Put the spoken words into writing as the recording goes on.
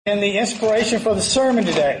And the inspiration for the sermon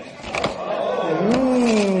today.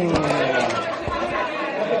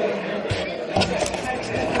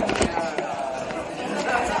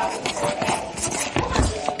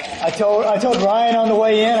 I told Ryan on the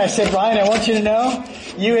way in, I said, Ryan, I want you to know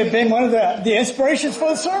you have been one of the inspirations for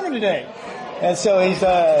the sermon today. And so he's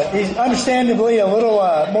understandably a little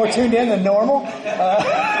more tuned in than normal.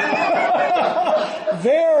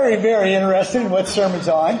 Very, very interested in what the sermon's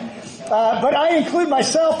on. But I include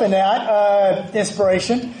myself in that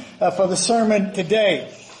inspiration for the sermon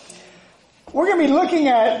today. We're going to be looking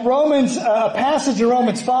at Romans, a passage of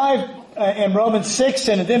Romans 5 and Romans 6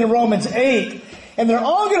 and then in Romans 8. And they're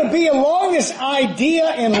all going to be along this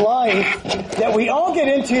idea in life that we all get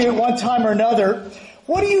into at one time or another.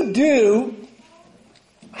 What do you do?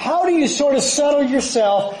 How do you sort of settle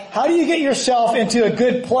yourself? How do you get yourself into a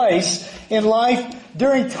good place in life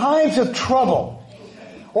during times of trouble?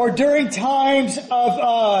 Or during times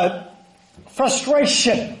of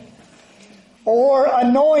frustration, or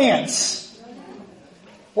annoyance,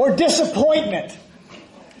 or disappointment.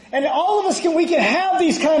 And all of us we can have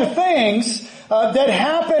these kind of things that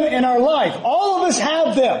happen in our life. All of us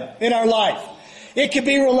have them in our life. It could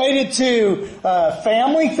be related to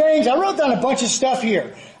family things. I wrote down a bunch of stuff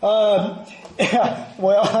here. Well,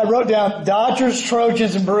 I wrote down Dodgers,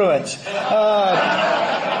 Trojans, and Bruins.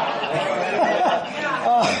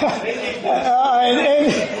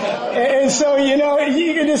 And so,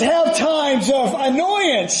 you can just have times of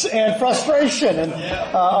annoyance and frustration and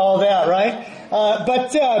all that, right?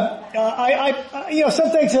 But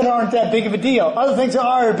some things that aren't that big of a deal. Other things that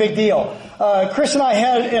are a big deal. Chris and I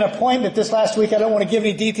had an appointment this last week. I don't want to give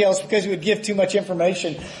any details because it would give too much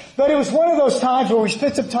information. But it was one of those times where we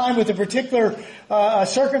spent some time with a particular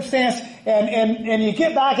circumstance, and you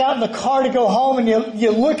get back out in the car to go home, and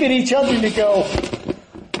you look at each other and you go,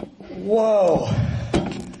 whoa,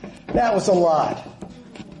 that was a lot.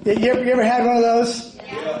 You ever had one of those?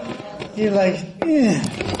 Yeah. You're like,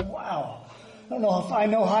 wow. I don't know if I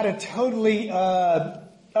know how to totally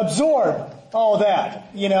absorb all that,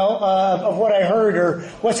 of what I heard or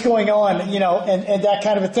what's going on, and that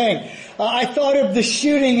kind of a thing. I thought of the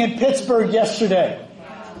shooting in Pittsburgh yesterday.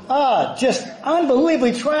 Just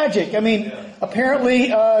unbelievably tragic. I mean,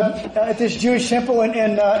 apparently, at this Jewish temple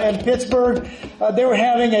in Pittsburgh, they were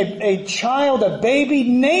having a baby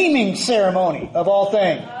naming ceremony of all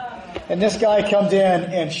things. And this guy comes in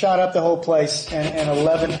and shot up the whole place, and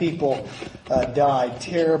 11 people died.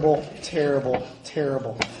 Terrible, terrible,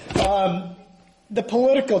 terrible. The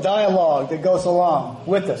political dialogue that goes along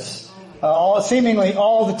with us, seemingly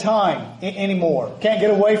all the time anymore. Can't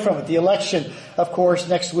get away from it. The election, of course,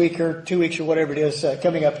 next week or 2 weeks or whatever it is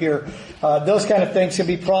coming up here. Those kind of things can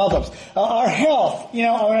be problems. Our health, when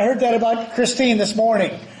I heard that about Christine this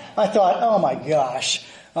morning, I thought, oh my gosh,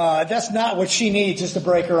 that's not what she needs, just to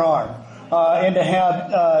break her arm. And to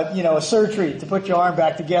have, a surgery to put your arm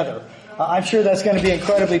back together. I'm sure that's going to be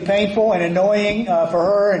incredibly painful and annoying for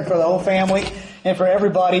her and for the whole family and for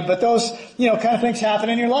everybody. But those, kind of things happen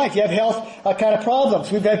in your life. You have health kind of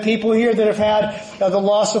problems. We've got people here that have had the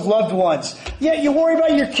loss of loved ones. Yeah, you worry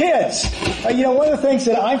about your kids. One of the things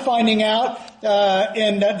that I'm finding out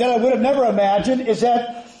and that I would have never imagined is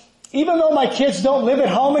that even though my kids don't live at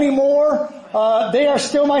home anymore, they are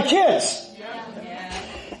still my kids.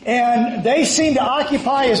 And they seem to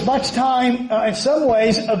occupy as much time, in some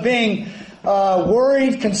ways, of being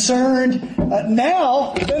worried, concerned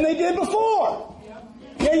now than they did before.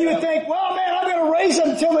 Yeah, you would think, well, man, I'm going to raise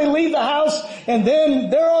them until they leave the house, and then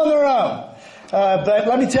they're on their own. But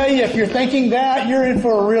let me tell you, if you're thinking that, you're in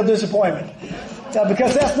for a real disappointment.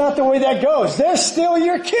 Because that's not the way that goes. They're still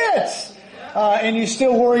your kids. And you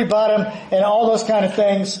still worry about them and all those kind of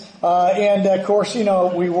things. And of course,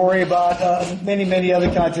 we worry about many, many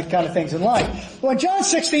other kinds of things in life. Well, in John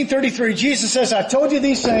 16:33, Jesus says, I've told you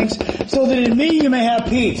these things so that in me you may have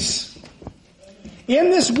peace.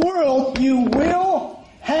 In this world you will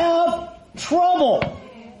have trouble.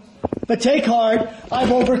 But take heart,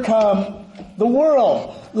 I've overcome the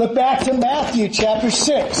world. Look back to Matthew chapter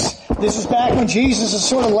 6. This is back when Jesus is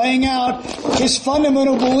sort of laying out his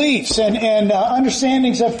fundamental beliefs and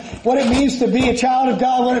understandings of what it means to be a child of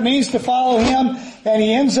God, what it means to follow Him. And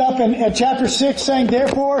he ends up in chapter 6 saying,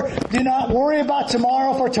 therefore, do not worry about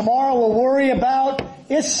tomorrow, for tomorrow will worry about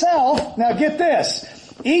itself. Now get this.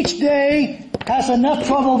 Each day has enough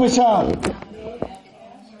trouble of its own.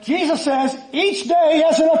 Jesus says each day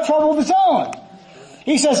has enough trouble of its own.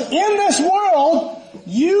 He says, in this world,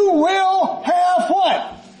 you will have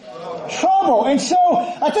what? trouble. And so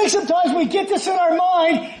I think sometimes we get this in our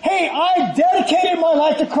mind, hey, I dedicated my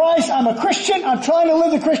life to Christ. I'm a Christian. I'm trying to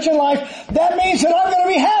live the Christian life. That means that I'm going to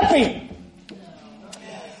be happy.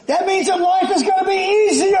 That means that life is going to be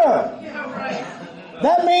easier.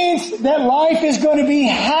 That means that life is going to be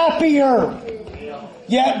happier.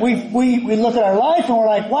 Yet we look at our life and we're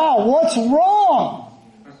like, wow, what's wrong?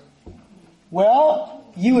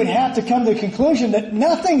 Well, you would have to come to the conclusion that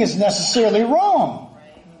nothing is necessarily wrong.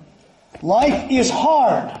 Life is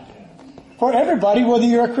hard for everybody, whether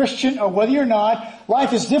you're a Christian or whether you're not.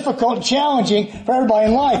 Life is difficult and challenging for everybody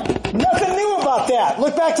in life. Nothing new about that.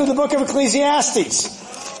 Look back to the book of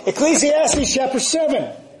Ecclesiastes. Ecclesiastes chapter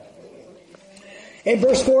 7. In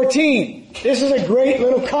verse 14. This is a great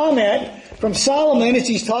little comment from Solomon as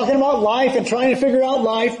he's talking about life and trying to figure out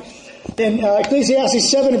life. In Ecclesiastes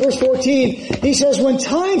 7 and verse 14, he says, when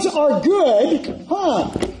times are good,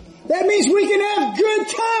 that means we can have good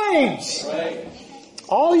times. Right.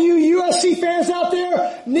 All you USC fans out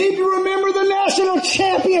there need to remember the national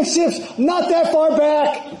championships not that far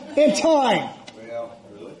back in time.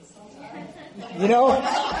 You know,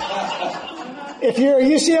 if you're a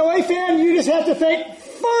UCLA fan, you just have to think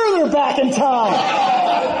further back in time.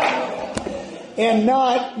 And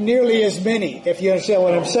not nearly as many, if you understand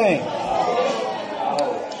what I'm saying.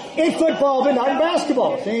 In football, but not in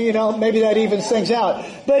basketball. You know, maybe that evens things out.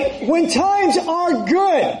 But when times are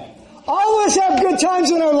good, all of us have good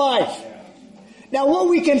times in our life. Now, what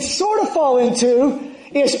we can sort of fall into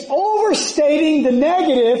is overstating the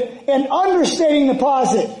negative and understating the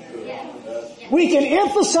positive. We can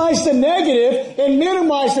emphasize the negative and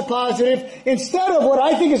minimize the positive instead of what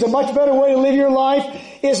I think is a much better way to live your life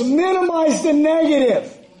is minimize the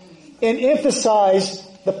negative and emphasize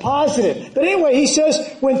the positive. But anyway, he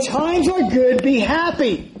says, when times are good, be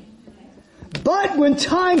happy. But when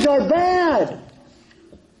times are bad,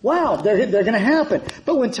 wow, they're going to happen.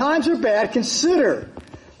 But when times are bad, consider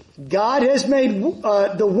God has made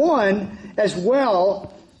the one as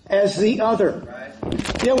well as the other.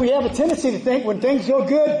 You know, we have a tendency to think when things go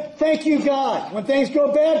good, thank you, God. When things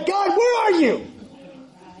go bad, God, where are you?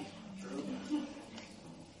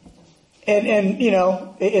 And you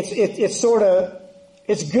know, it's sort of,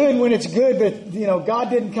 it's good when it's good, but, you know, God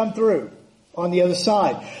didn't come through on the other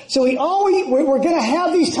side. So we're going to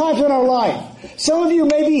have these times in our life. Some of you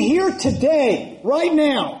may be here today, right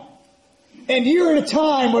now, and you're at a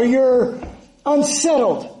time where you're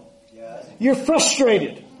unsettled. You're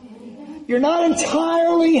frustrated. You're not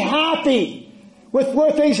entirely happy with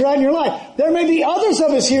where things are at in your life. There may be others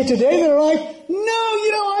of us here today that are like, no,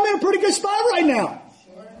 you know, I'm in a pretty good spot right now.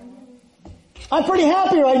 I'm pretty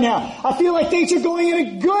happy right now. I feel like things are going in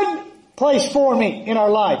a good place for me in our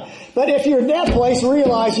life. But if you're in that place,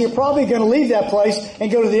 realize you're probably going to leave that place and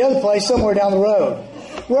go to the other place somewhere down the road.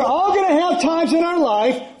 We're all going to have times in our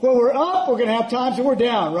life where we're up. We're going to have times when we're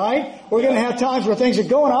down, right? We're going to have times where things are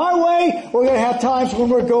going our way. We're going to have times when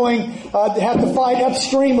we're going have to fight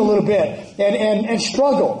upstream a little bit and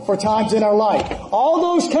struggle for times in our life.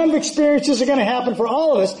 All those kind of experiences are going to happen for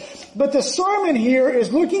all of us. But the sermon here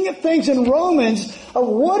is looking at things in Romans of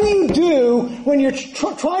what do you do when you're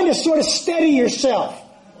trying to sort of steady yourself,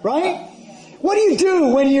 right? What do you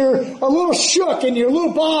do when you're a little shook and you're a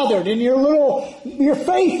little bothered and your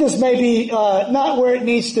faith is maybe not where it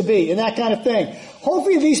needs to be and that kind of thing?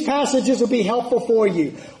 Hopefully these passages will be helpful for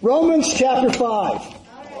you. Romans chapter 5.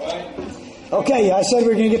 Okay, I said we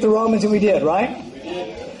were going to get to Romans and we did, right? We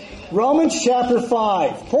did. Romans chapter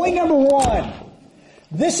 5. Point number 1.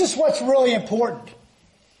 This is what's really important.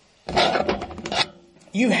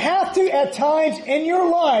 You have to, at times in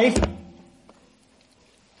your life,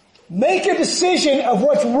 make a decision of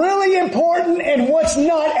what's really important and what's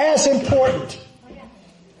not as important.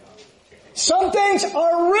 Some things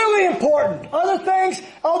are really important. Other things,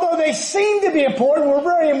 although they seem to be important, we're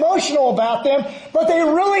very emotional about them, but they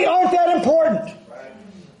really aren't that important.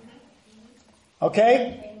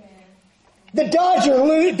 Okay? The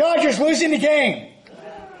Dodgers losing the game.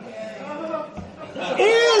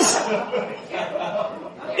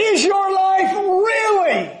 Is your life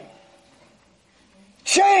really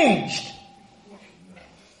changed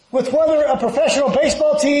with whether a professional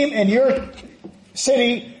baseball team in your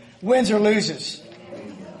city wins or loses?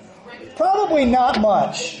 Probably not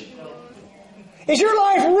much. Is your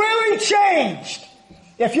life really changed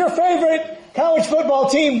if your favorite college football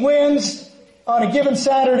team wins on a given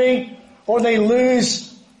Saturday or they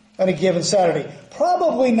lose on a given Saturday?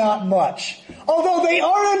 Probably not much. Although they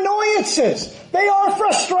are annoyances. They are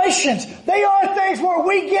frustrations. They are things where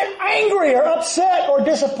we get angry or upset or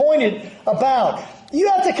disappointed about. You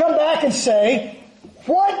have to come back and say,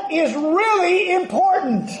 what is really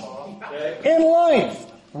important? in life.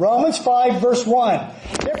 Romans 5 verse 1.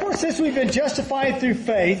 Therefore, since we've been justified through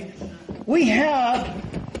faith, we have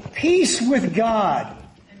peace with God.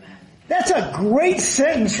 That's a great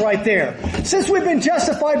sentence right there. Since we've been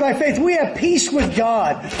justified by faith, we have peace with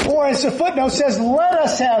God. Or as the footnote says, let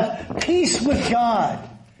us have peace with God.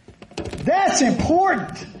 That's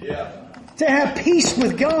important. Yeah. To have peace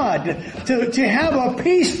with God. To have a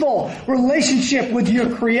peaceful relationship with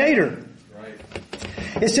your Creator.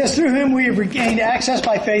 Right. It says, through whom we have regained access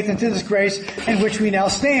by faith into this grace in which we now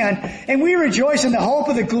stand. And we rejoice in the hope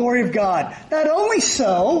of the glory of God. Not only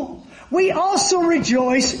so, we also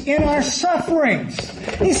rejoice in our sufferings.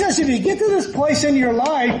 He says if you get to this place in your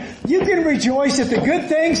life, you can rejoice at the good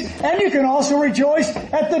things and you can also rejoice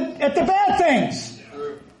at the bad things.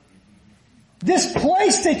 This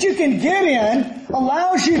place that you can get in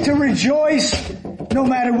allows you to rejoice no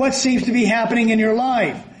matter what seems to be happening in your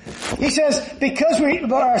life. He says,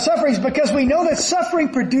 about our sufferings, because we know that suffering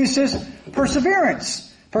produces perseverance.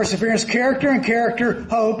 Perseverance, character, and character,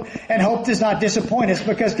 hope, and hope does not disappoint us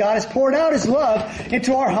because God has poured out His love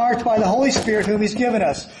into our hearts by the Holy Spirit whom He's given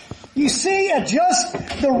us. You see, at just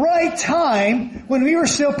the right time, when we were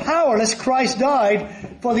still powerless, Christ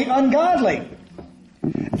died for the ungodly.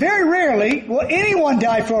 Very rarely will anyone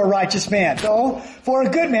die for a righteous man, though for a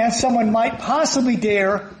good man someone might possibly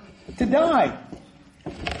dare to die.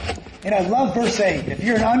 And I love verse 8. If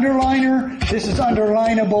you're an underliner, this is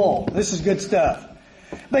underlinable. This is good stuff.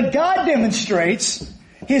 But God demonstrates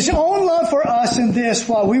His own love for us in this: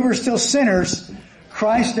 while we were still sinners,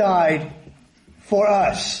 Christ died for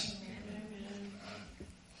us.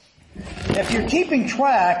 If you're keeping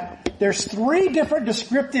track, there's 3 different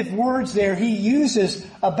descriptive words there He uses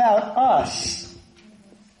about us.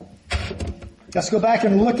 Let's go back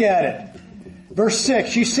and look at it. Verse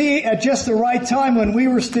 6, you see, at just the right time when we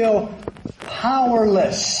were still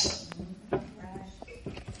powerless.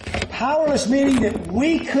 Powerless meaning that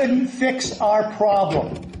we couldn't fix our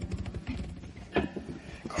problem.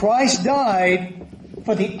 Christ died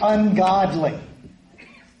for the ungodly.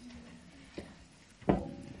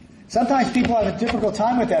 Sometimes people have a difficult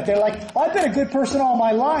time with that. They're like, I've been a good person all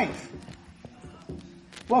my life.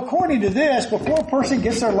 Well, according to this, before a person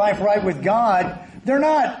gets their life right with God, they're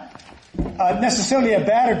not necessarily a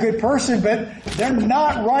bad or good person, but they're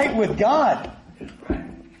not right with God.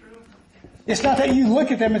 It's not that you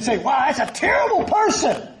look at them and say, wow, that's a terrible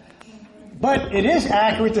person. But it is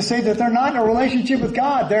accurate to say that they're not in a relationship with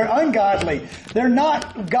God. They're ungodly. They're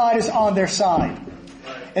not, God is on their side.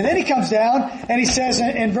 And then he comes down and he says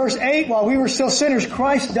in verse 8, while we were still sinners,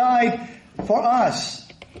 Christ died for us.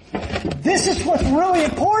 This is what's really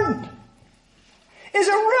important. Is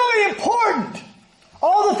it really important?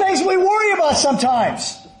 All the things we worry about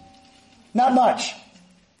sometimes. Not much.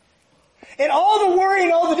 And all the worry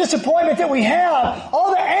and all the disappointment that we have,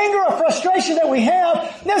 all the anger or frustration that we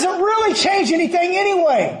have, doesn't really change anything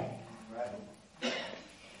anyway.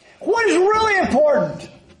 What is really important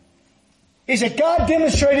is that God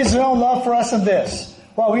demonstrated His own love for us in this.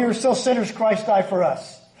 While we were still sinners, Christ died for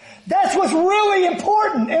us. That's what's really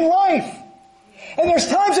important in life. And there's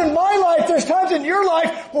times in my life, there's times in your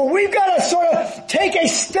life where we've got to sort of take a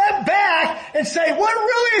step back and say, what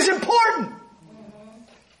really is important?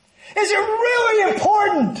 Is it really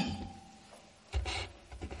important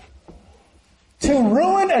to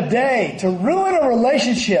ruin a day, to ruin a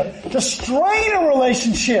relationship, to strain a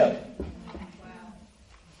relationship?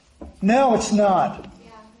 No, it's not.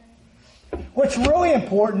 What's really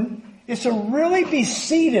important is to really be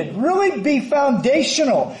seated, really be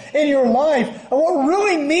foundational in your life. And what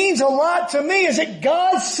really means a lot to me is that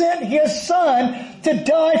God sent His Son to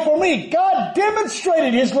die for me. God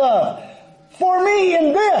demonstrated His love for me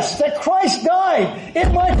in this, that Christ died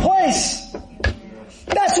in my place.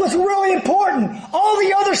 That's what's really important. All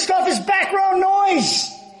the other stuff is background noise.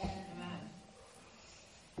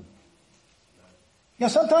 You know,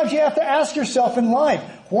 sometimes you have to ask yourself in life,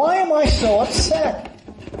 why am I so upset?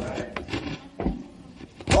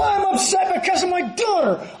 Well, I'm upset because of my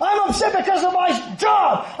daughter. I'm upset because of my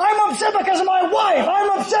job. I'm upset because of my wife.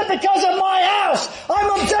 I'm upset because of my house.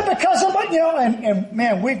 I'm upset because of my, and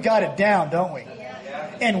man, we've got it down, don't we?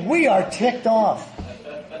 And we are ticked off.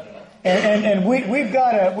 And we've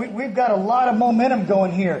got a lot of momentum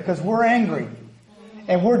going here because we're angry.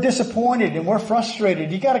 And we're disappointed and we're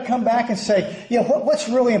frustrated. You got to come back and say, what's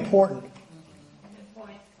really important?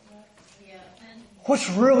 What's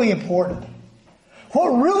really important? What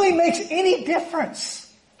really makes any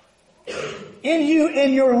difference in you,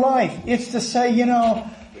 in your life? It's to say,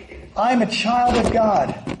 I'm a child of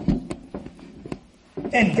God.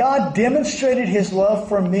 And God demonstrated His love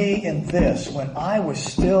for me in this: when I was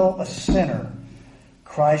still a sinner,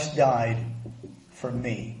 Christ died for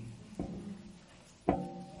me. You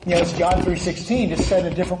know, it's John 3:16, just said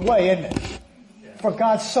in a different way, isn't it? For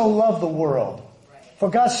God so loved the world. For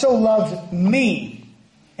God so loved me.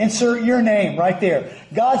 Insert your name right there.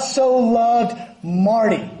 God so loved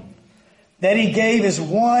Marty that He gave His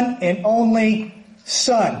one and only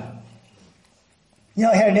Son. You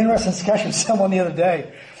know, I had an interesting discussion with someone the other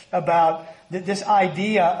day about this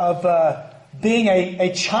idea of being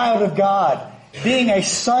a child of God, being a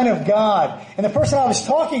son of God. And the person I was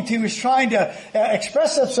talking to was trying to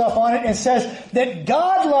express himself on it and says that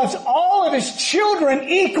God loves all of His children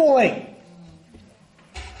equally.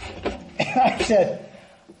 And I said,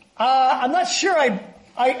 I'm not sure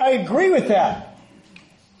I agree with that.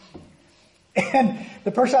 And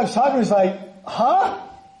the person I was talking to was like, huh?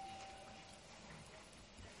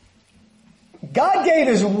 God gave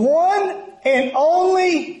His one and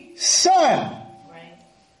only Son.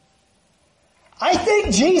 I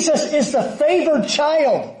think Jesus is the favored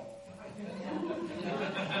child.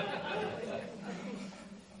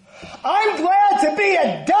 I'm glad to be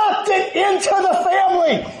adopted into the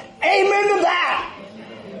family. Amen to that.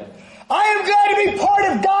 I am glad to be part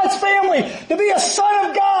of God's family, to be a son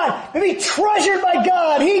of God, to be treasured by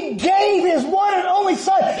God. He gave His one and only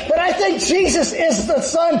Son. But I think Jesus is the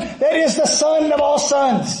Son that is the Son of all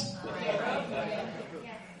sons.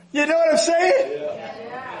 You know what I'm saying?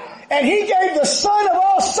 And He gave the Son of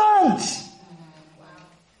all sons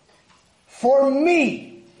for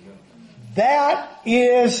me. That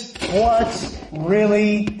is what's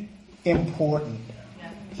really important.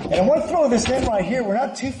 And I want to throw this in right here. We're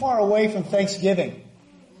not too far away from Thanksgiving.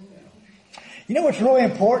 You know what's really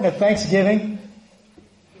important at Thanksgiving?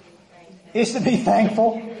 Is to be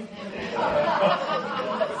thankful.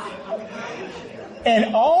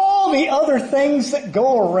 And all the other things that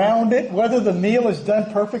go around it, whether the meal is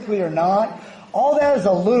done perfectly or not, all that is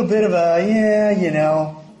a little bit of a,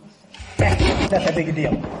 not that big a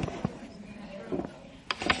deal.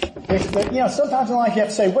 But, sometimes in life you have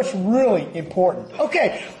to say what's really important.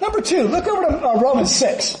 Okay, number 2, look over to Romans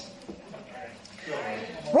 6.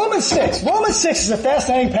 Romans 6. Romans 6 is a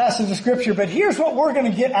fascinating passage of Scripture, but here's what we're going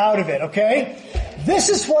to get out of it, okay? This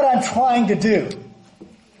is what I'm trying to do.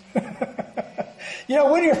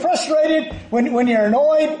 When you're frustrated, when you're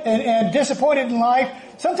annoyed and disappointed in life,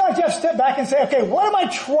 sometimes you have to step back and say, okay, what am I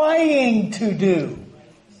trying to do?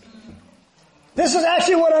 This is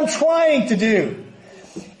actually what I'm trying to do.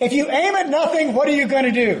 If you aim at nothing, what are you going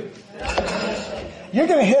to do? You're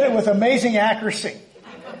going to hit it with amazing accuracy.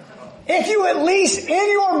 If you at least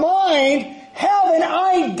in your mind have an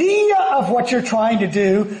idea of what you're trying to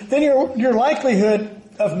do, then your likelihood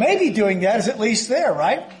of maybe doing that is at least there,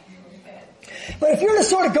 right? But if you're just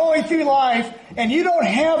sort of going through life and you don't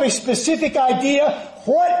have a specific idea,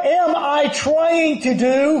 what am I trying to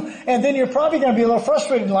do? And then you're probably going to be a little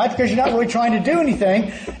frustrated in life because you're not really trying to do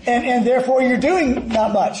anything, and therefore you're doing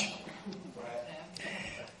not much.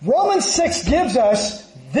 Romans 6 gives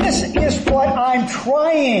us, this is what I'm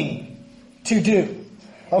trying to do.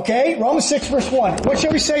 Okay? Romans 6 verse 1. What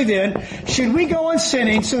shall we say then? Should we go on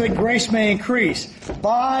sinning so that grace may increase?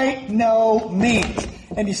 By no means.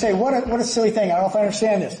 And you say, what a silly thing. I don't know if I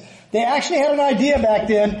understand this. They actually had an idea back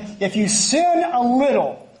then. If you sin a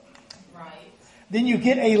little, then you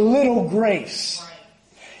get a little grace.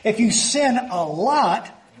 If you sin a lot,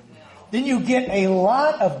 then you get a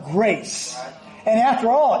lot of grace. And after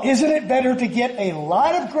all, isn't it better to get a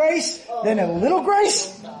lot of grace than a little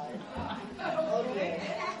grace?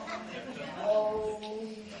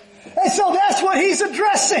 And so that's what he's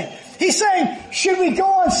addressing. He's saying, should we go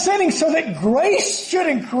on sinning so that grace should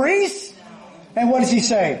increase? And what does he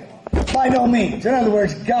say? By no means. In other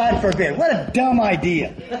words, God forbid. What a dumb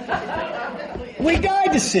idea. We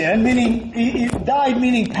died to sin,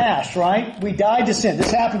 meaning past, right? We died to sin. This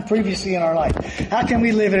happened previously in our life. How can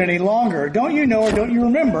we live it any longer? Don't you know or don't you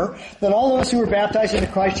remember that all those who were baptized into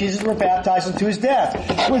Christ Jesus were baptized into His death?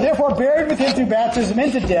 We're therefore buried with Him through baptism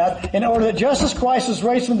into death, in order that just as Christ was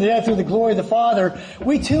raised from the dead through the glory of the Father,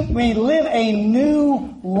 we too may live a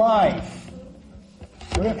new life.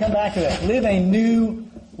 We're going to come back to that. Live a new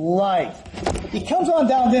life. He comes on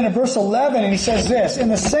down then in verse 11 and he says this, in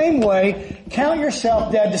the same way, count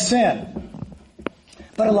yourself dead to sin,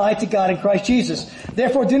 but alive to God in Christ Jesus.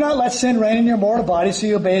 Therefore, do not let sin reign in your mortal body so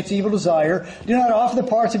you obey its evil desire. Do not offer the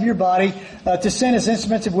parts of your body to sin as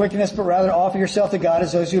instruments of wickedness, but rather offer yourself to God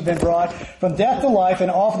as those who have been brought from death to life, and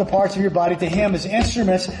offer the parts of your body to Him as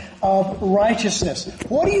instruments of righteousness.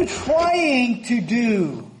 What are you trying to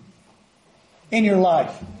do in your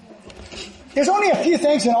life? There's only a few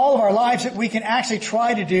things in all of our lives that we can actually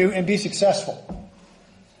try to do and be successful.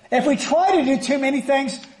 If we try to do too many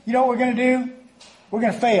things, you know what we're going to do? We're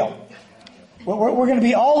going to fail. We're going to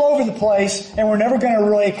be all over the place, and we're never going to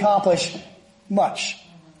really accomplish much.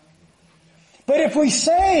 But if we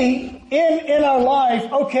say in our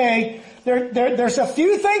life, okay, there's a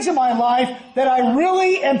few things in my life that I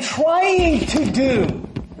really am trying to do.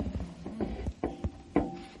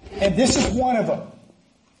 And this is one of them.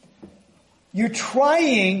 You're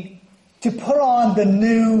trying to put on the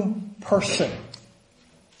new person.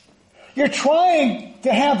 You're trying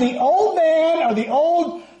to have the old man or the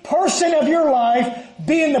old person of your life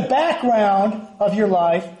be in the background of your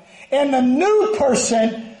life and the new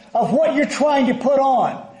person of what you're trying to put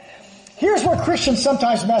on. Here's where Christians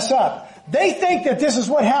sometimes mess up. They think that this is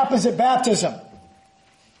what happens at baptism.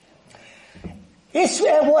 It's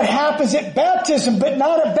what happens at baptism, but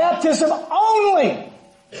not at baptism only.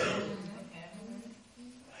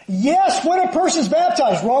 Yes, when a person's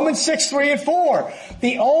baptized, Romans 6, 3 and 4,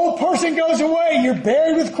 the old person goes away. You're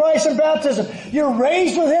buried with Christ in baptism. You're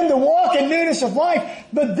raised with Him to walk in newness of life.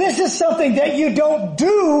 But this is something that you don't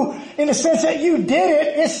do in the sense that you did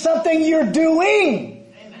it. It's something you're doing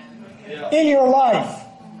in your life.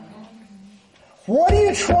 What are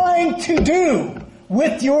you trying to do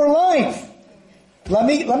with your life? Let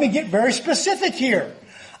me get very specific here.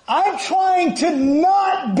 I'm trying to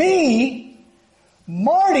not be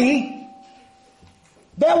Marty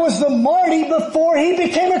that was the Marty before he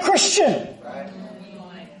became a Christian.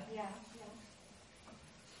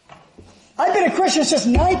 I've been a Christian since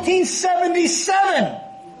 1977.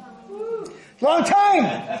 Long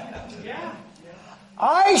time.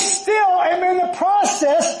 I still am in the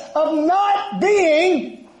process of not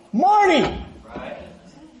being Marty.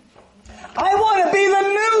 I want to be the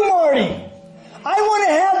new Marty. I want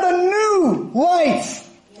to have the new life.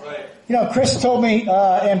 You know, Chris told me,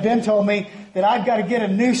 and Ben told me that I've got to get a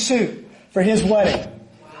new suit for his wedding.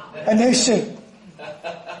 A new suit.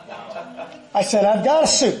 I said, I've got a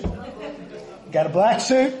suit. Got a black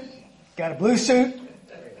suit. Got a blue suit.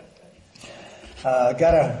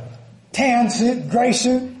 Got a tan suit, gray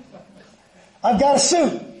suit. I've got a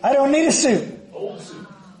suit. I don't need a suit. Old suit.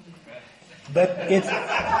 But it's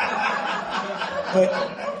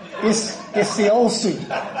the old suit.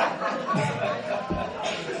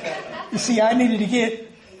 You see, I needed to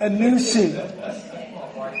get a new suit.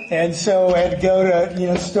 And so I had to go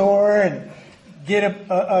to, store and get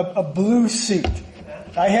a blue suit.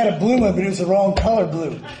 I had a blue one, but it was the wrong color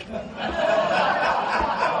blue.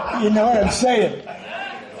 You know what I'm saying?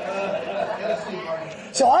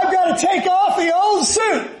 So I've got to take off the old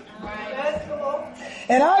suit.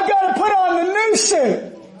 And I've got to put on the new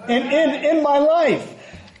suit in my life.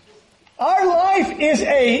 Our life is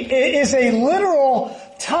a literal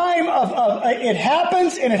time of it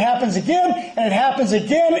happens and it happens again and it happens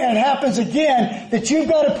again and it happens again that you've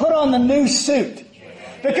got to put on the new suit.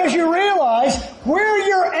 Because you realize where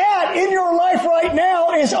you're at in your life right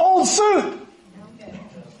now is old suit.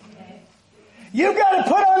 You've got to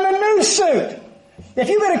put on the new suit. If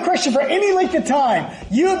you've been a Christian for any length of time,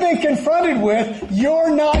 you've been confronted with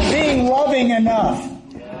you're not being loving enough.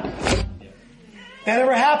 That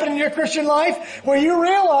ever happened in your Christian life where you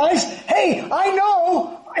realize, hey, I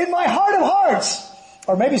know in my heart of hearts,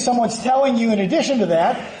 or maybe someone's telling you in addition to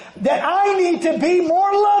that I need to be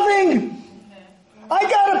more loving. I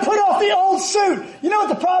got to put off the old suit. You know what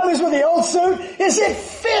the problem is with the old suit? Is it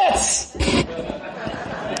fits.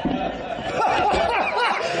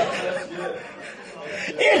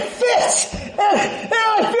 It fits. And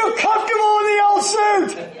I feel comfortable in the old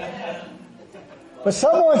suit. But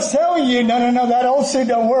someone's telling you, no, that old suit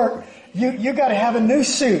don't work. You got to have a new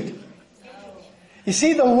suit. You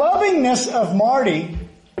see, the lovingness of Marty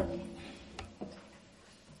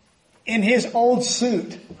in his old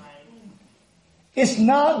suit is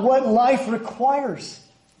not what life requires.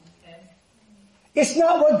 It's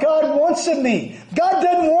not what God wants of me. God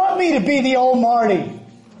doesn't want me to be the old Marty.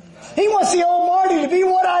 He wants the old Marty to be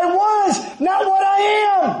what I was, not what I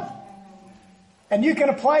am. And you can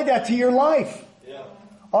apply that to your life.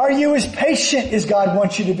 Are you as patient as God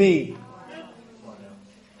wants you to be?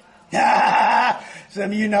 Some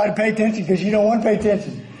of you know how to pay attention because you don't want to pay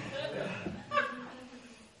attention.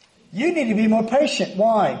 You need to be more patient.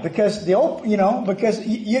 Why? Because because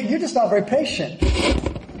you're just not very patient.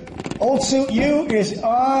 Old suit you is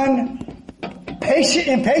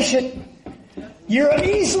impatient. You're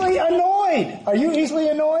easily annoyed. Are you easily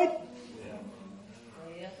annoyed?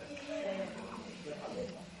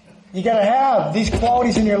 You got to have these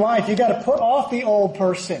qualities in your life. You got to put off the old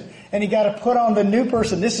person and you got to put on the new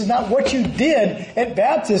person. This is not what you did at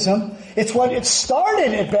baptism. It's what it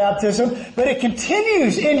started at baptism, but it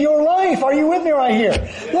continues in your life. Are you with me right here?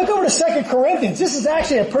 Look over to 2 Corinthians. This is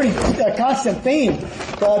actually a pretty constant theme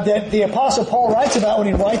that the Apostle Paul writes about when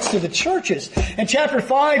he writes to the churches. In chapter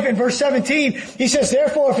 5 and verse 17, he says,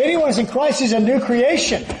 therefore, if anyone is in Christ, he's a new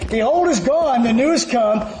creation. The old is gone, the new has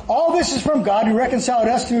come. All this is from God who reconciled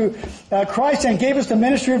us to Christ and gave us the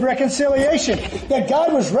ministry of reconciliation. That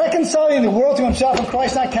God was reconciling the world to himself in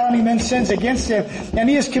Christ, not counting men's sins against him. And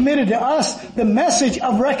he has committed to us the message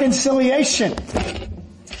of reconciliation.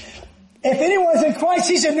 If anyone's in Christ,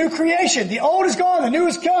 he's a new creation. The old is gone, the new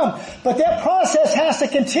has come. But that process has to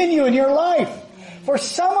continue in your life. For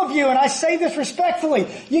some of you, and I say this respectfully,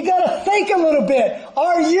 you got to think a little bit.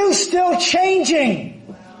 Are you still changing?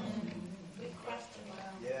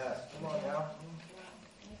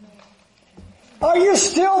 Are you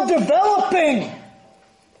still developing?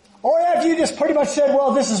 Or have you just pretty much said,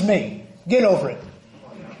 well, this is me. Get over it.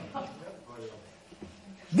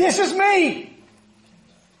 This is me.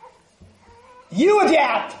 You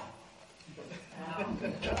adapt.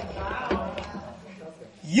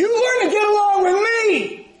 You learn to get along with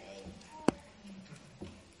me.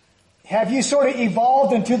 Have you sort of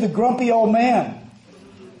evolved into the grumpy old man?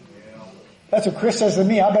 That's what Chris says to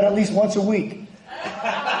me. I bet at least once a week.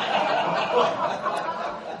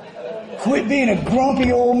 Quit being a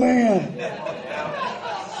grumpy old man.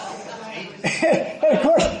 And of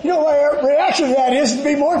course, you know, my reaction to that is to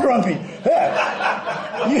be more grumpy.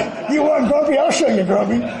 Yeah. You want grumpy? I'll show you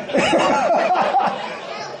grumpy.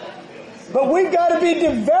 But we've got to be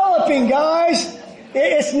developing, guys.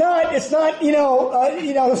 It's not,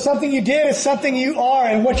 something you did. It's something you are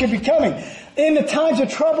and what you're becoming. In the times of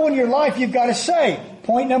trouble in your life, you've got to say,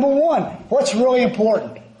 point number 1, what's really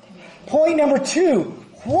important? Point number 2,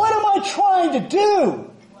 what am I trying to do?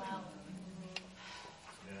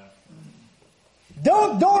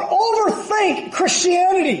 Don't overthink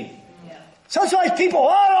Christianity. Sometimes people,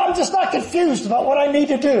 I'm just not confused about what I need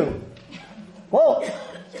to do. Well,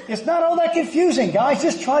 it's not all that confusing, guys.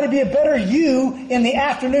 Just try to be a better you in the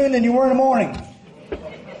afternoon than you were in the morning.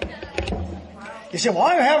 You say, well,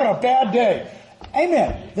 I'm having a bad day.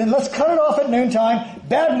 Amen. Then let's cut it off at noontime.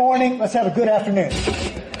 Bad morning, let's have a good afternoon.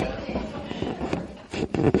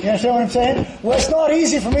 You understand what I'm saying? Well, it's not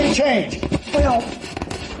easy for me to change. Well,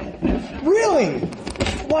 really?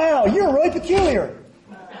 Wow, you're really peculiar.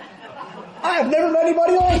 I have never met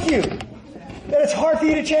anybody like you. That it's hard for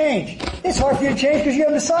you to change. It's hard for you to change because you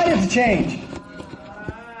haven't decided to change.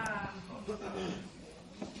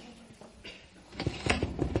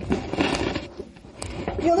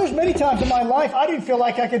 You know, there's many times in my life I didn't feel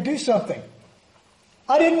like I could do something.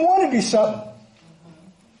 I didn't want to do something.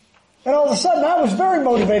 And all of a sudden I was very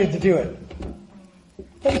motivated to do it.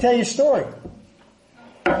 Let me tell you a story.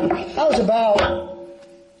 I was about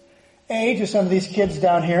age of some of these kids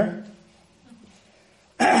down here.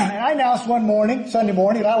 And I announced one morning, Sunday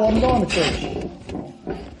morning, that I wasn't going to church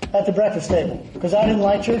at the breakfast table because I didn't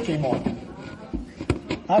like church anymore.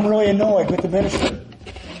 I'm really annoyed with the ministry.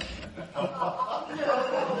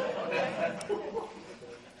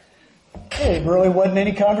 There really wasn't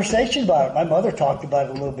any conversation about it. My mother talked about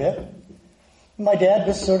it a little bit. My dad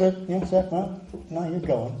just sort of, said, well, no, you're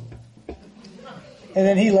going. And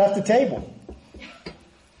then he left the table.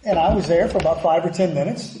 And I was there for about 5 or 10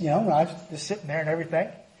 minutes, and I was just sitting there and everything.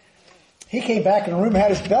 He came back in the room and had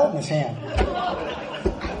his belt in his hand.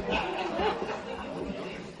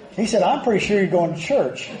 He said, I'm pretty sure you're going to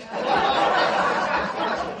church. You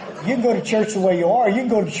can go to church the way you are. You can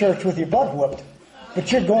go to church with your butt whooped. But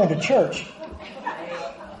you're going to church.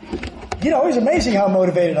 It was amazing how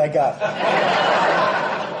motivated I got.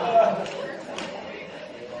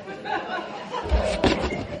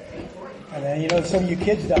 And then, some of you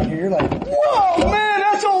kids down here, you're like, whoa, man,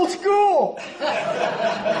 that's old school.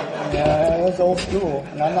 Yeah, that's old school.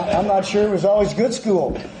 And I'm not sure it was always good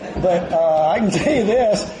school. But I can tell you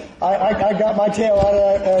this. I got my tail out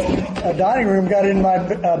of a dining room, got in my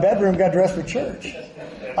bedroom, got dressed for church.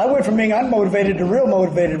 I went from being unmotivated to real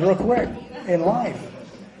motivated real quick in life.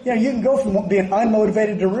 You can go from being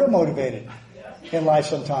unmotivated to real motivated in life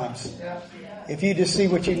sometimes. If you just see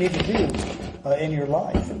what you need to do in your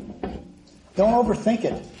life. Don't overthink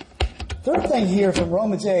it. Third thing here from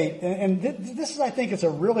Romans 8, and this is, I think, it's a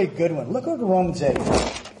really good one. Look over to Romans 8.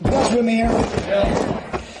 You guys with me here?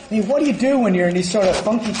 I mean, what do you do when you're in these sort of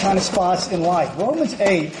funky kind of spots in life? Romans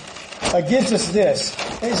 8 gives us this,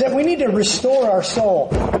 is that we need to restore our soul.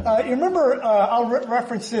 You remember, I'll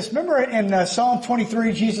reference this. Remember in Psalm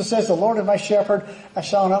 23, Jesus says, "The Lord is my shepherd, I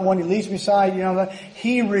shall not want. He leads me beside,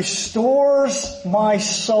 He restores my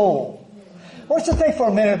soul." Let's just think for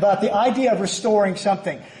a minute about the idea of restoring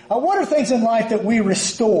something. What are things in life that we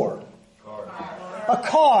restore? A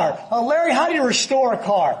car. Larry, how do you restore a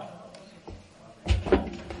car?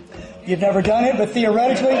 You've never done it, but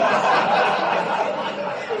theoretically,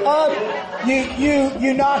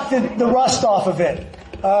 you knock the rust off of it.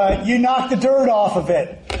 You knock the dirt off of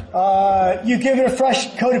it. You give it a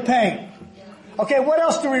fresh coat of paint. Okay, what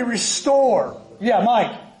else do we restore? Yeah,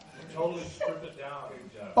 Mike. Totally strip it down.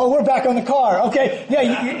 Oh, we're back on the car. Okay, yeah,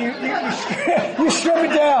 you strip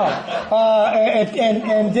it down,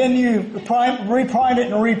 and then you reprime it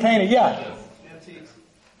and repaint it. Yeah. Antiques.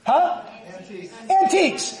 Huh?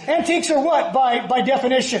 Antiques. Antiques are what by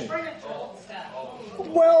definition?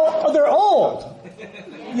 Well, they're old.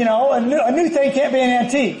 A new thing can't be an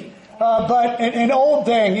antique. But an old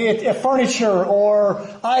thing, furniture or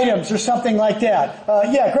items or something like that.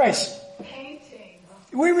 Yeah, Grace.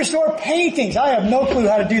 We restore paintings. I have no clue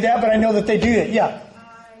how to do that, but I know that they do it. Yeah.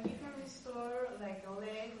 You can restore like a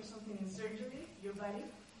leg or something in surgery, your body.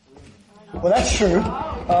 Well, that's true.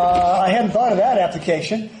 I hadn't thought of that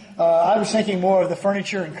application. I was thinking more of the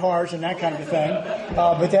furniture and cars and that kind of a thing.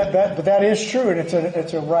 But that is true, and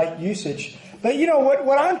it's a right usage. But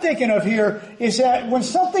what I'm thinking of here is that when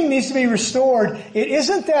something needs to be restored, it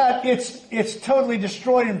isn't that it's totally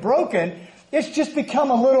destroyed and broken. It's just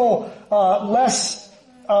become a little less.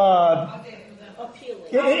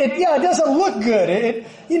 It doesn't look good.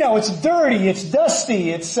 It's dirty. It's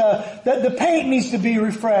dusty. It's the paint needs to be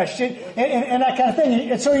refreshed and that kind of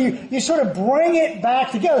thing. And so you sort of bring it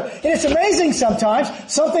back together. And it's amazing sometimes,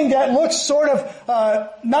 something that looks sort of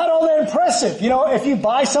not all that impressive. If you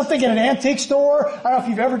buy something at an antique store, I don't know if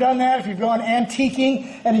you've ever done that. If you've gone antiquing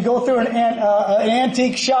and you go through an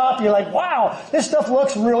antique shop, you're like, wow, this stuff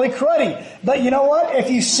looks really cruddy. But you know what? If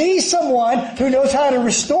you see someone who knows how to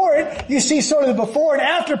restore it, you see sort of the before and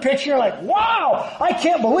after picture, you're like, wow, I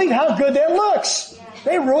can't believe how good that looks.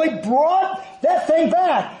 They really brought that thing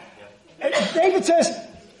back. David says,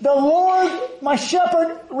 "The Lord, my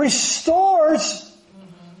shepherd, restores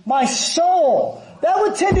my soul." That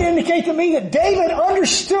would tend to indicate to me that David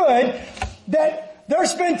understood that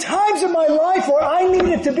there's been times in my life where I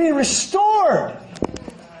needed to be restored.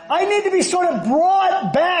 I need to be sort of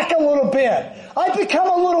brought back a little bit. I've become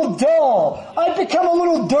a little dull. I've become a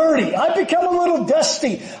little dirty. I've become a little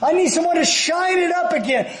dusty. I need someone to shine it up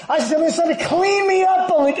again. I need someone to clean me up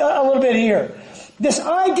a little bit here. This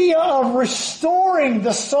idea of restoring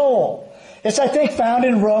the soul is, I think, found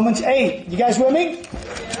in Romans 8. You guys with me?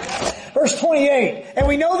 Verse 28, "And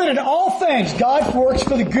we know that in all things God works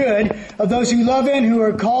for the good of those who love Him, who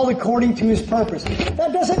are called according to His purpose."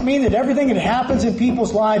 That doesn't mean that everything that happens in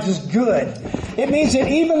people's lives is good. It means that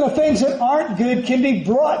even the things that aren't good can be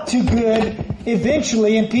brought to good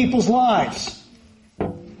eventually in people's lives.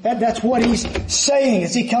 That's what he's saying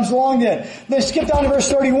as he comes along then. Then skip down to verse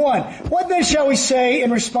 31. "What then shall we say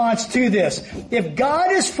in response to this? If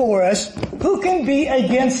God is for us, who can be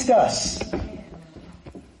against us?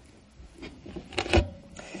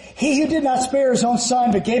 He who did not spare His own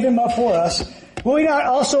Son, but gave Him up for us, will He not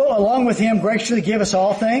also along with Him graciously give us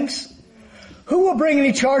all things? Who will bring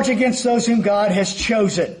any charge against those whom God has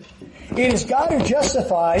chosen? It is God who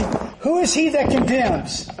justifies. Who is He that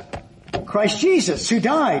condemns? Christ Jesus, who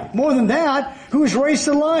died. More than that, who is raised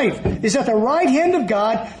to life, is at the right hand of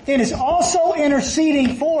God, and is also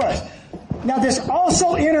interceding for us." Now this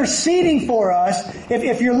also interceding for us,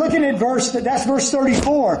 if you're looking at that's verse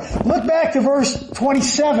 34. Look back to verse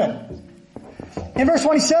 27. In verse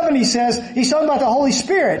 27 he's talking about the Holy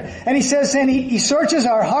Spirit. And he says, "And he searches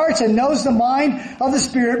our hearts and knows the mind of the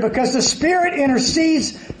Spirit, because the Spirit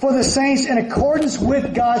intercedes for the saints in accordance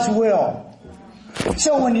with God's will."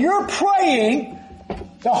 So when you're praying,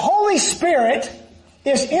 the Holy Spirit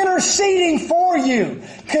is interceding for you,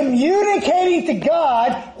 communicating to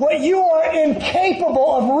God what you are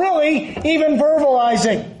incapable of really even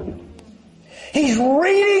verbalizing. He's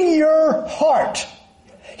reading your heart.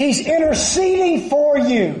 He's interceding for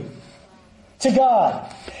you to God.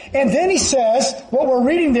 And then he says, what we're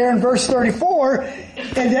reading there in verse 34,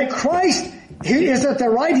 is that Christ, who is at the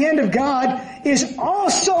right hand of God, is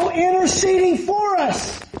also interceding for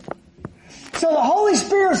us. So the Holy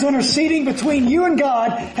Spirit is interceding between you and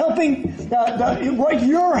God, helping what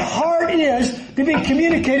your heart is to be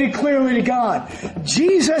communicated clearly to God.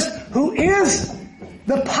 Jesus, who is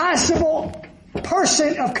the possible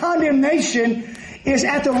person of condemnation, is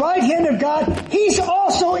at the right hand of God. He's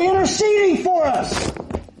also interceding for us.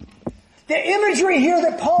 The imagery here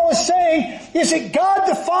that Paul is saying is that God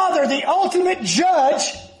the Father, the ultimate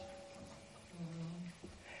judge,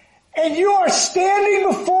 and you are standing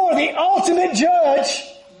before the ultimate judge.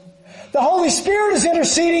 The Holy Spirit is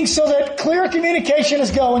interceding so that clear communication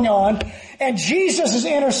is going on, and Jesus is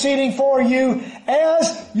interceding for you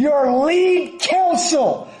as your lead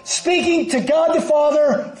counsel, speaking to God the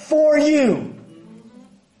Father for you.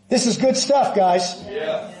 This is good stuff, guys.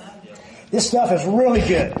 Yeah. This stuff is really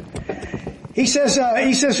good. He says,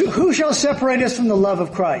 who shall separate us from the love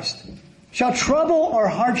of Christ? Shall trouble or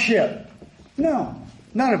hardship? No,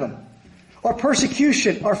 none of them. Or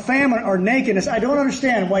persecution, or famine, or nakedness. I don't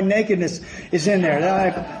understand why nakedness is in there.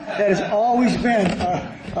 That has always been,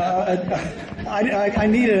 I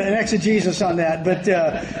need an exegesis on that,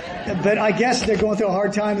 but I guess they're going through a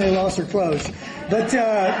hard time and they lost their clothes. But,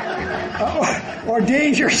 or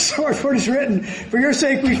danger, sword, for it is written, for your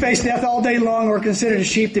sake we face death all day long, or considered as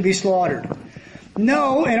sheep to be slaughtered.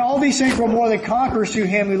 No, and all these things were more than conquerors through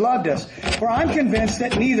him who loved us. For I'm convinced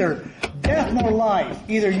that neither death nor life,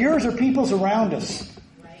 either yours or people's around us,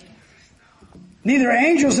 neither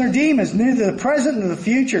angels nor demons, neither the present nor the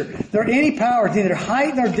future, nor any power, neither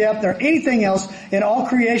height nor depth, nor anything else in all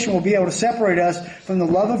creation will be able to separate us from the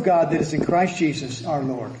love of God that is in Christ Jesus our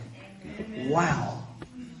Lord. Wow.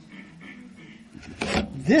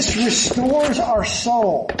 This restores our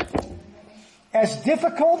soul. As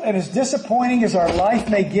difficult and as disappointing as our life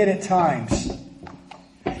may get at times,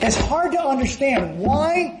 it's hard to understand,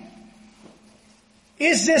 why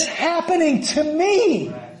is this happening to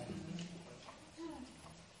me?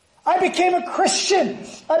 I became a Christian.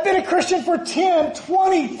 I've been a Christian for 10,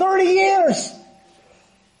 20, 30 years.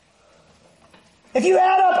 If you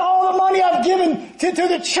add up all the money I've given to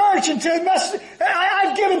the church and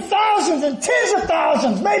I've given thousands and tens of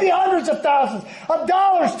thousands, maybe hundreds of thousands of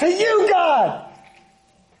dollars to you, God.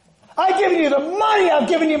 I've given you the money. I've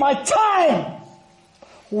given you my time.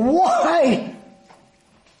 Why?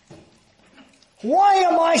 Why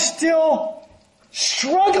am I still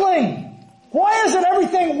struggling? Why isn't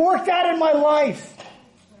everything worked out in my life?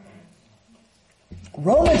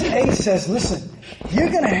 Romans 8 says, listen, you're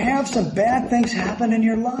going to have some bad things happen in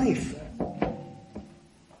your life.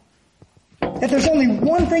 If there's only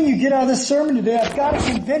one thing you get out of this sermon today, I've got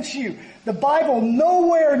to convince you, the Bible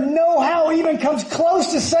nowhere, no how even comes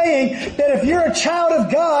close to saying that if you're a child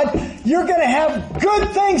of God, you're going to have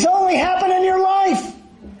good things only happen in your life.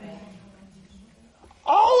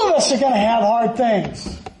 All of us are going to have hard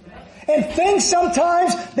things. And things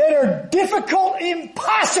sometimes that are difficult,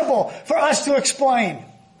 impossible for us to explain.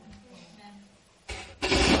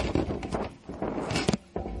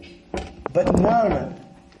 But none of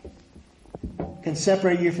it can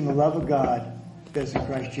separate you from the love of God that is in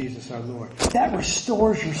Christ Jesus our Lord. That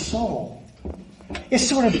restores your soul. It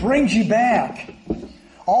sort of brings you back.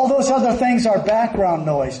 All those other things are background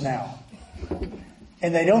noise now.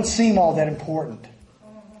 And they don't seem all that important.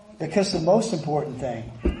 Because the most important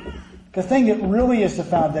thing, the thing that really is the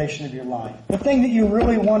foundation of your life, the thing that you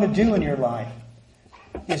really want to do in your life,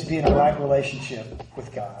 is be in a right relationship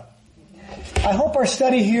with God. I hope our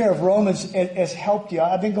study here of Romans has helped you.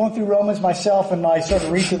 I've been going through Romans myself in my sort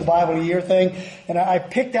of read through the Bible a year thing, and I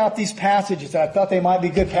picked out these passages that I thought they might be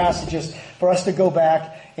good passages for us to go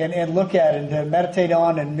back and look at and to meditate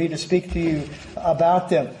on and me to speak to you about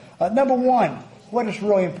them. Number one, what is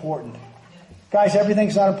really important? Guys,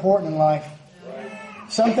 everything's not important in life.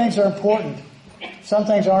 Some things are important. Some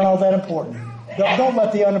things aren't all that important. Don't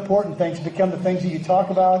let the unimportant things become the things that you talk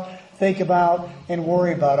about, think about, and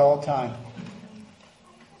worry about all the time.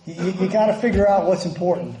 You got to figure out what's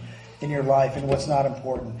important in your life and what's not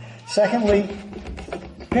important. Secondly,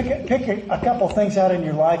 pick a couple things out in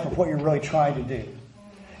your life of what you're really trying to do.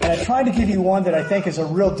 And I tried to give you one that I think is a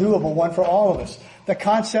real doable one for all of us. The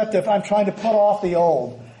concept of I'm trying to put off the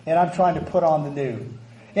old and I'm trying to put on the new.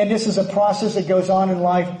 And this is a process that goes on in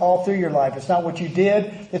life all through your life. It's not what you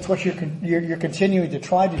did. It's what you're continuing to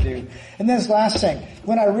try to do. And then this last thing.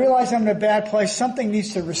 When I realize I'm in a bad place, something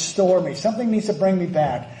needs to restore me. Something needs to bring me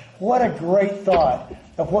back. What a great thought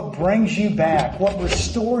of what brings you back, what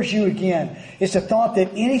restores you again. It's the thought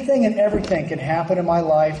that anything and everything can happen in my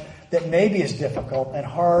life that maybe is difficult and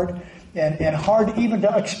hard and hard even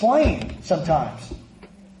to explain sometimes.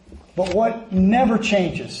 But what never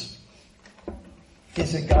changes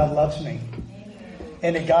is that God loves me.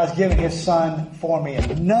 And that God's given His Son for me.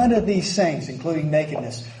 And none of these things, including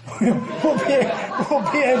nakedness, will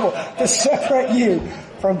be able to separate you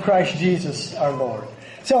from Christ Jesus our Lord.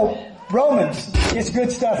 So, Romans. It's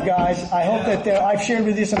good stuff, guys. I hope that I've shared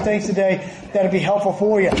with you some things today that'll be helpful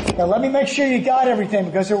for you. Now, let me make sure you got everything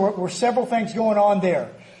because there were several things going on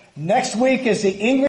there. Next week is the English